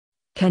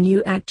Can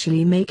you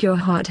actually make your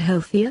heart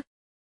healthier?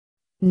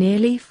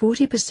 Nearly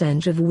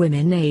 40% of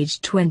women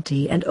aged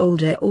 20 and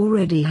older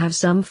already have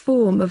some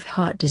form of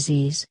heart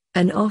disease,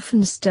 an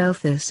often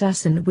stealth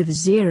assassin with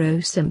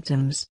zero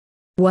symptoms.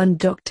 One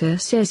doctor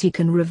says he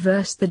can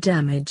reverse the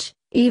damage,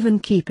 even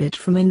keep it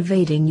from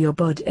invading your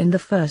body in the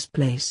first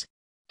place.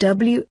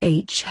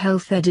 WH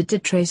Health editor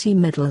Tracy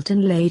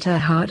Middleton laid her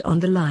heart on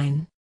the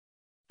line.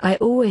 I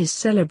always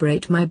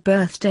celebrate my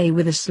birthday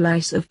with a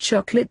slice of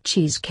chocolate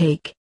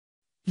cheesecake.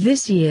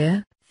 This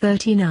year,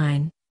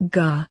 39,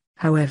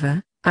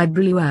 however, I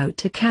blew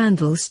out a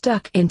candle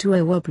stuck into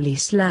a wobbly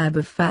slab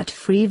of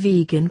fat-free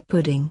vegan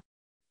pudding.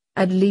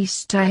 At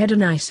least I had a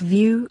nice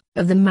view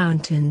of the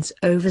mountains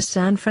over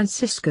San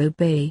Francisco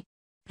Bay.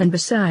 And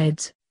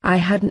besides, I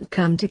hadn't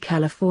come to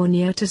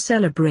California to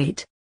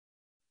celebrate.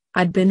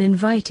 I'd been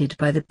invited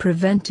by the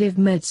Preventive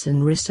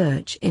Medicine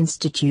Research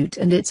Institute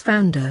and its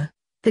founder,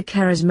 the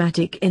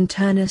charismatic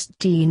internist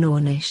Dean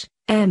Ornish,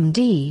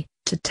 MD,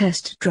 to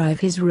test drive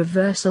his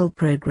reversal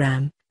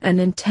program, an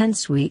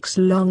intense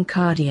weeks-long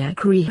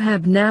cardiac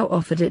rehab now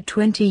offered at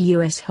 20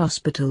 U.S.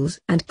 hospitals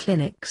and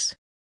clinics.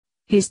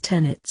 His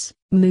tenets,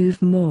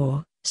 move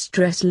more,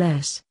 stress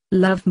less,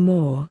 love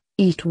more,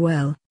 eat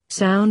well,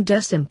 sound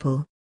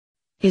simple.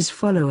 His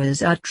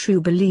followers are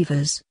true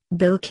believers.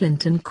 Bill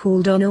Clinton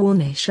called on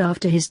Ornish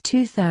after his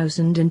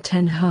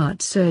 2010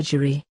 heart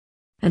surgery.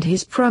 And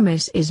his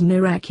promise is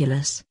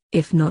miraculous,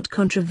 if not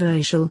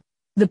controversial.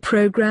 The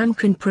program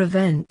can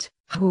prevent,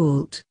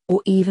 halt,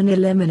 or even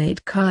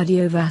eliminate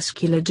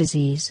cardiovascular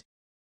disease.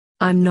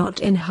 I'm not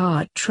in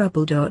heart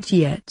trouble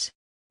yet.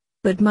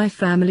 But my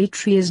family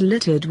tree is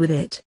littered with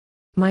it.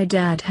 My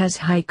dad has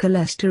high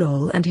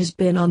cholesterol and has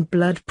been on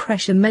blood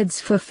pressure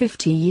meds for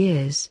 50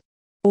 years.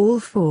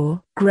 All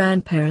 4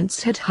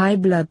 grandparents had high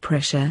blood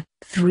pressure,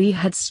 3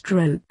 had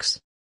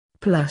strokes.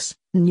 Plus,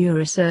 new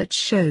research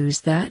shows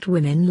that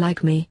women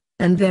like me,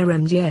 and their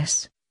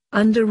MDs,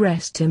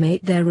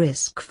 underestimate their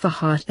risk for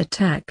heart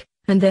attack,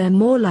 and they're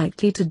more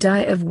likely to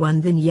die of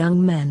one than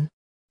young men.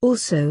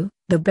 Also,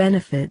 the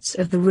benefits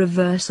of the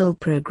reversal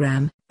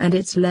program, and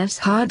its less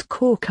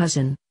hardcore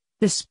cousin,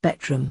 the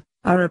spectrum,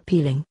 are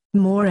appealing: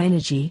 more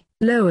energy,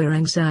 lower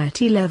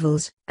anxiety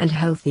levels, and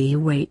healthy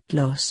weight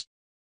loss.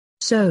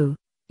 So,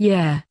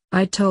 yeah,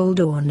 I told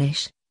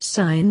Ornish,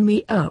 sign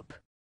me up.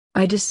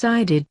 I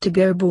decided to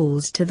go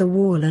balls to the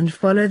wall and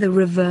follow the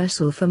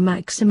reversal for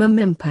maximum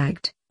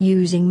impact,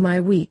 using my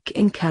week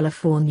in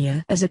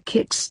California as a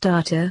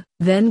Kickstarter,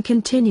 then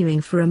continuing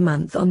for a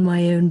month on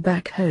my own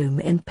back home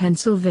in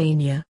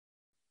Pennsylvania.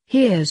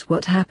 Here's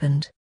what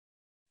happened.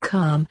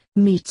 Calm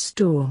meets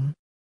storm.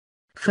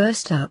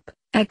 First up,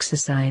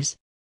 exercise.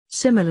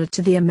 Similar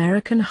to the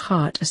American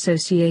Heart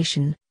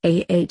Association,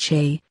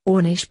 AHA,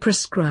 Ornish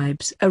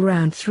prescribes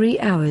around 3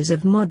 hours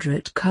of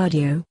moderate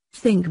cardio,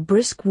 think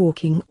brisk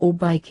walking or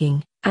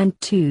biking, and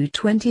 2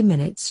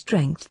 20-minute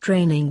strength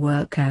training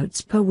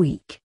workouts per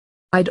week.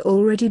 I'd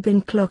already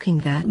been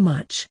clocking that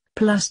much,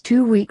 plus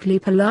 2 weekly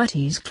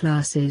Pilates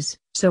classes,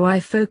 so I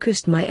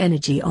focused my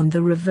energy on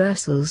the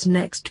reversal's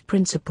next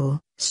principle,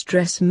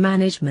 stress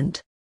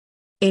management.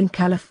 In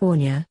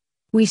California,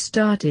 we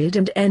started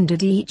and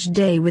ended each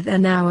day with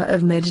an hour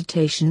of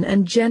meditation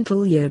and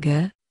gentle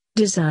yoga,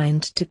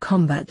 designed to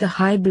combat the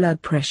high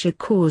blood pressure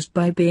caused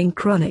by being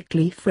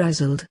chronically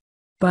frazzled.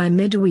 By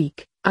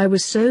midweek, I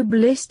was so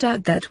blissed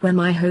out that when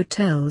my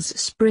hotel's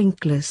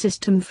sprinkler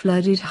system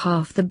flooded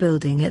half the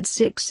building at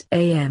 6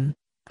 a.m.,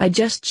 I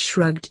just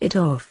shrugged it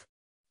off.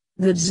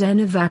 That zen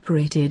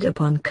evaporated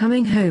upon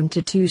coming home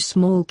to 2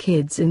 small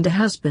kids and a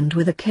husband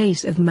with a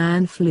case of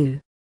man flu.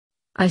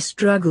 I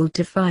struggled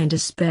to find a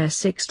spare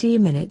 60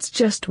 minutes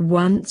just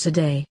once a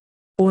day.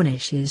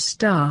 Ornish's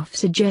staff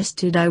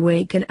suggested I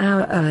wake an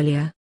hour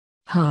earlier.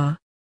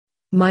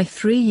 My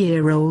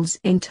 3-year-old's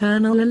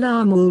internal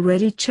alarm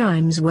already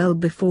chimes well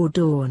before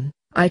dawn.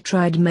 I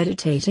tried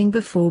meditating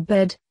before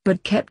bed,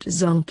 but kept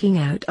zonking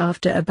out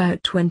after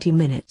about 20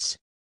 minutes.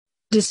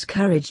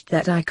 Discouraged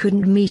that I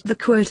couldn't meet the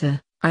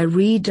quota, I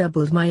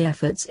redoubled my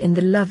efforts in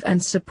the love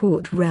and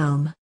support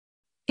realm.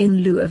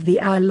 In lieu of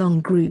the hour-long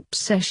group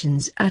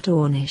sessions at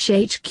Ornish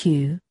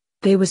HQ,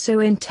 they were so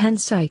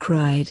intense I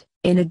cried.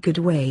 In a good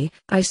way,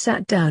 I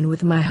sat down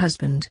with my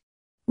husband.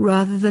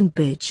 Rather than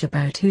bitch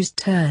about whose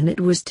turn it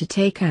was to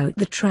take out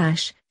the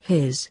trash,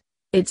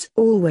 it's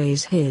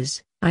always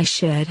his, I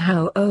shared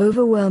how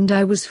overwhelmed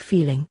I was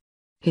feeling.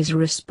 His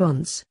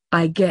response,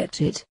 I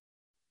get it.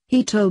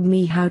 He told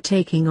me how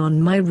taking on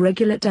my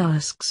regular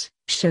tasks,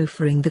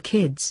 chauffeuring the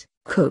kids,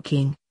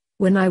 cooking,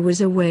 when I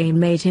was away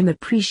made him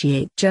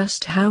appreciate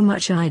just how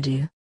much I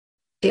do.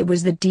 It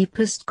was the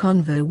deepest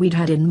convo we'd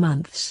had in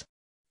months.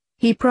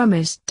 He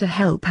promised to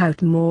help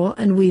out more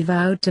and we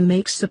vowed to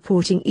make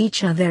supporting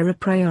each other a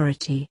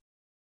priority.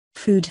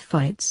 Food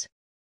fights.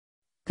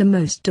 The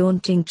most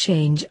daunting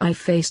change I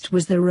faced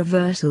was the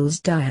reversal's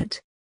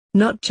diet.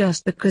 Not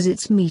just because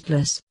it's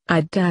meatless,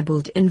 I'd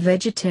dabbled in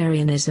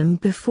vegetarianism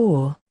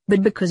before,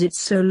 but because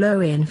it's so low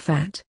in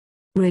fat.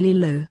 Really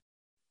low.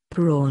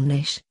 Per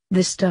Ornish,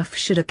 The stuff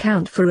should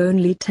account for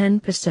only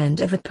 10%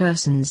 of a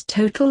person's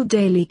total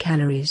daily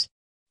calories.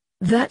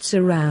 That's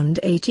around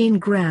 18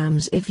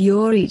 grams if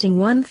you're eating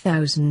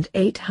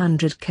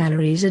 1,800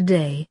 calories a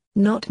day,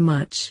 not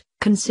much,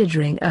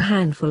 considering a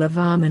handful of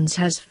almonds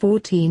has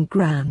 14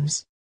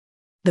 grams.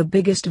 The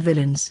biggest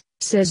villains,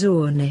 says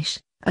Ornish,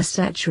 are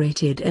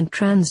saturated and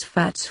trans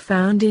fats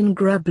found in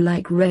grub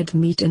like red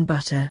meat and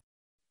butter.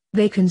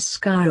 They can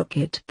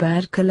skyrocket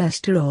bad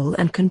cholesterol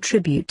and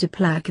contribute to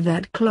plaque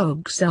that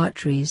clogs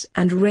arteries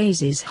and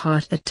raises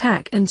heart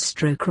attack and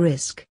stroke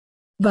risk.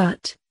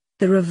 But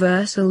the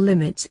reversal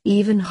limits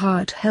even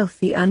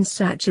heart-healthy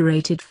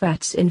unsaturated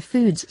fats in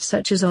foods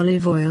such as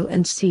olive oil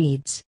and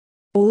seeds.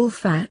 All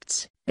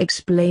fats,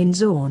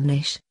 explains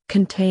Ornish,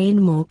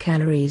 contain more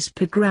calories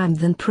per gram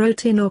than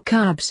protein or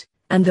carbs,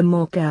 and the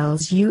more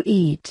calories you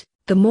eat,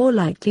 the more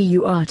likely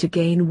you are to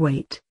gain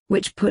weight,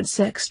 which puts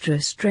extra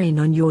strain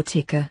on your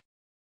ticker.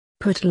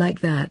 Put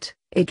like that,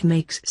 it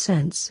makes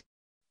sense.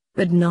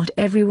 But not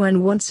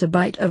everyone wants a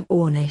bite of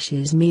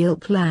Ornish's meal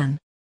plan.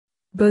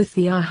 Both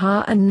the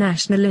AHA and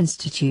National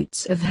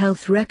Institutes of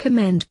Health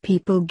recommend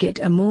people get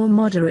a more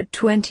moderate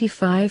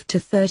 25 to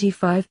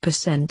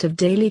 35% of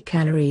daily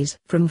calories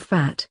from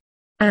fat.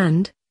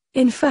 And,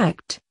 in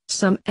fact,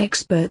 some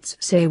experts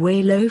say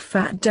way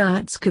low-fat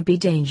diets could be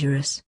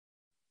dangerous.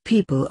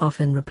 People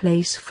often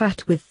replace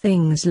fat with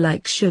things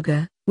like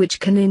sugar,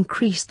 which can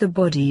increase the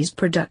body's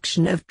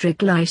production of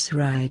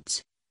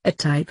triglycerides, a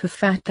type of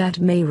fat that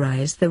may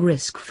raise the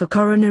risk for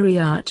coronary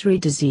artery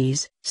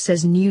disease,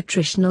 says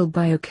nutritional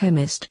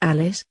biochemist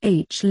Alice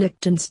H.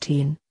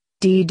 Lichtenstein,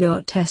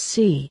 D.Sc.,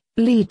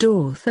 lead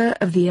author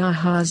of the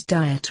AHA's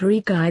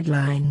dietary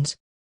guidelines.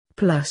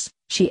 Plus,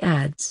 she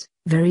adds,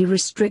 very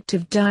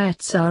restrictive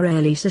diets are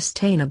rarely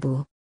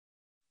sustainable.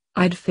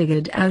 I'd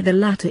figured out the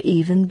latter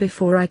even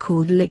before I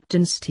called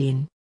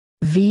Lichtenstein.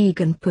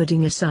 Vegan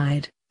pudding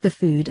aside, the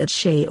food at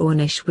Chez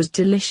Ornish was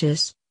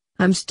delicious.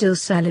 I'm still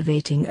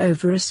salivating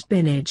over a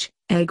spinach,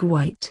 egg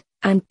white,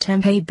 and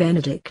tempeh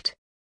benedict.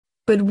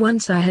 But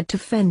once I had to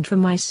fend for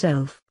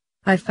myself,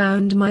 I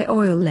found my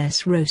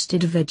oil-less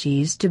roasted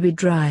veggies to be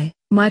dry.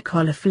 My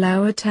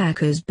cauliflower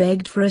tacos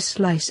begged for a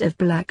slice of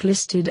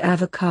blacklisted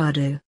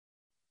avocado.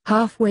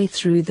 Halfway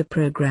through the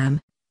program,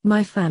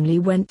 my family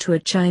went to a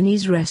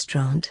Chinese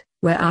restaurant,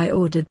 where I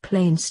ordered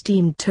plain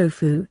steamed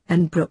tofu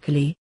and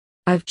broccoli.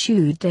 I've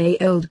chewed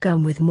day-old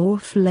gum with more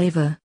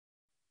flavor.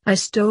 I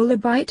stole a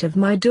bite of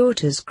my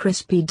daughter's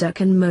crispy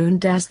duck and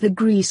moaned as the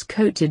grease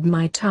coated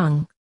my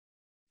tongue.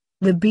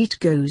 The beat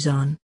goes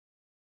on.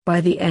 By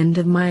the end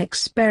of my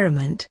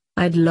experiment,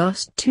 I'd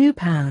lost 2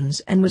 pounds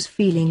and was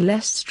feeling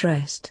less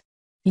stressed.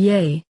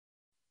 Yay!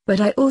 But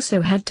I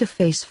also had to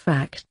face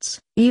facts.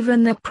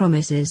 Even the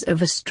promises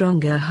of a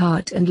stronger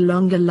heart and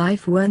longer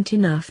life weren't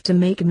enough to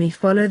make me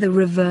follow the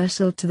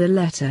reversal to the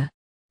letter.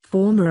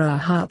 Former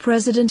AHA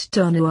President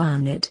Donna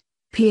Arnott,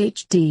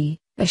 Ph.D.,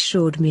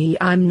 assured me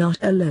I'm not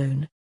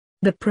alone.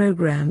 The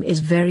program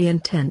is very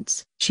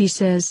intense, she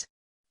says.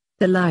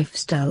 The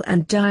lifestyle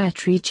and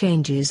dietary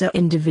changes are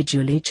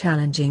individually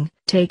challenging.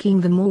 Taking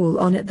them all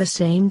on at the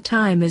same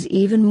time is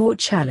even more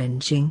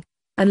challenging,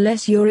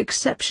 unless you're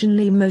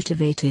exceptionally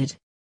motivated.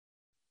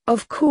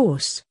 Of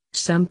course,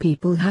 some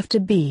people have to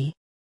be.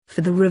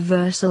 For the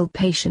reversal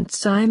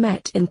patients I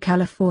met in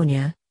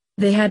California,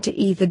 they had to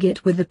either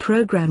get with the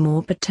program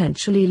or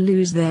potentially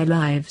lose their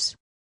lives.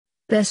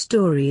 Their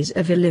stories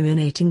of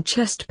eliminating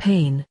chest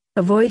pain,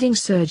 avoiding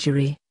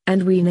surgery,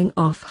 and weaning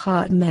off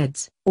heart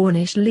meds,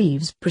 Ornish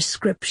leaves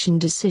prescription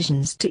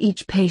decisions to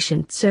each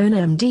patient's own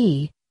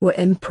MD, were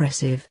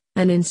impressive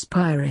and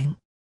inspiring.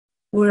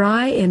 Were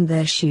I in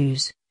their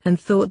shoes, and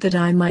thought that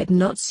I might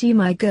not see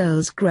my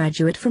girls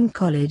graduate from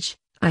college,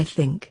 I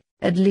think,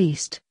 at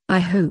least, I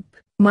hope,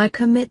 my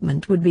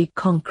commitment would be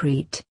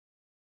concrete.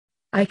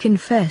 I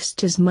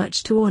confessed as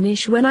much to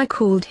Ornish when I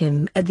called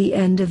him at the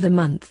end of the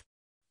month.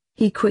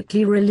 He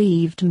quickly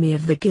relieved me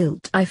of the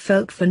guilt I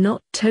felt for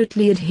not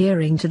totally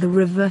adhering to the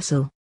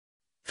reversal.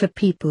 For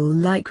people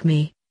like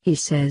me, he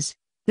says,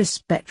 the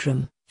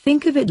spectrum,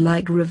 think of it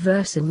like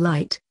reversal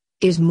light,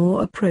 is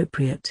more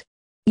appropriate.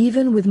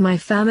 Even with my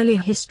family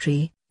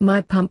history,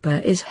 my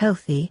pumper is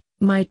healthy,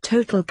 my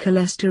total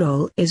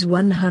cholesterol is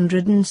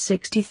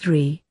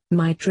 163,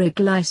 my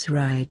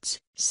triglycerides,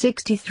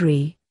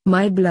 63,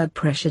 my blood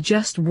pressure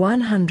just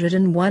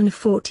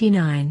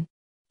 101/49.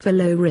 For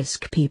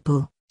low-risk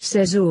people,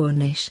 says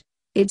Ornish,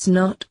 it's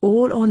not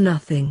all or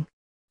nothing.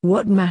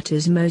 What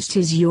matters most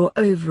is your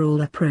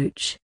overall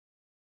approach.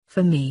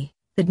 For me,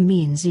 that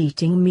means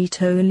eating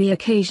meat only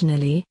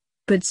occasionally,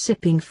 but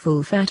sipping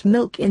full-fat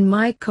milk in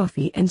my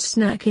coffee and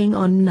snacking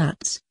on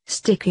nuts,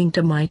 sticking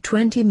to my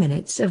 20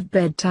 minutes of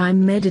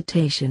bedtime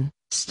meditation,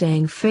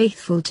 staying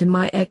faithful to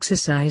my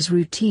exercise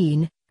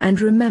routine, and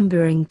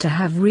remembering to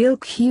have real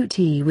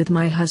QT with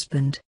my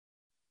husband.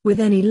 With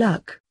any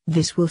luck,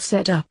 this will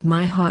set up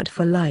my heart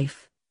for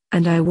life,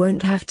 and I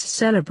won't have to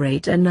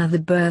celebrate another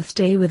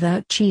birthday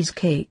without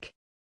cheesecake.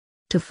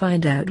 To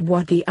find out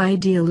what the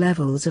ideal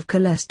levels of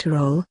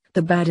cholesterol,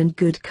 the bad and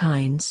good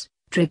kinds,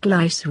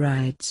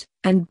 triglycerides,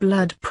 and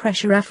blood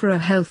pressure for a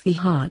healthy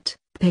heart.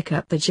 Pick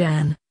up the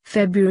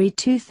Jan-February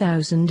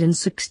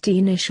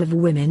 2016 issue of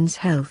Women's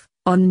Health,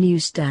 on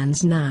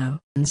newsstands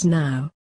now.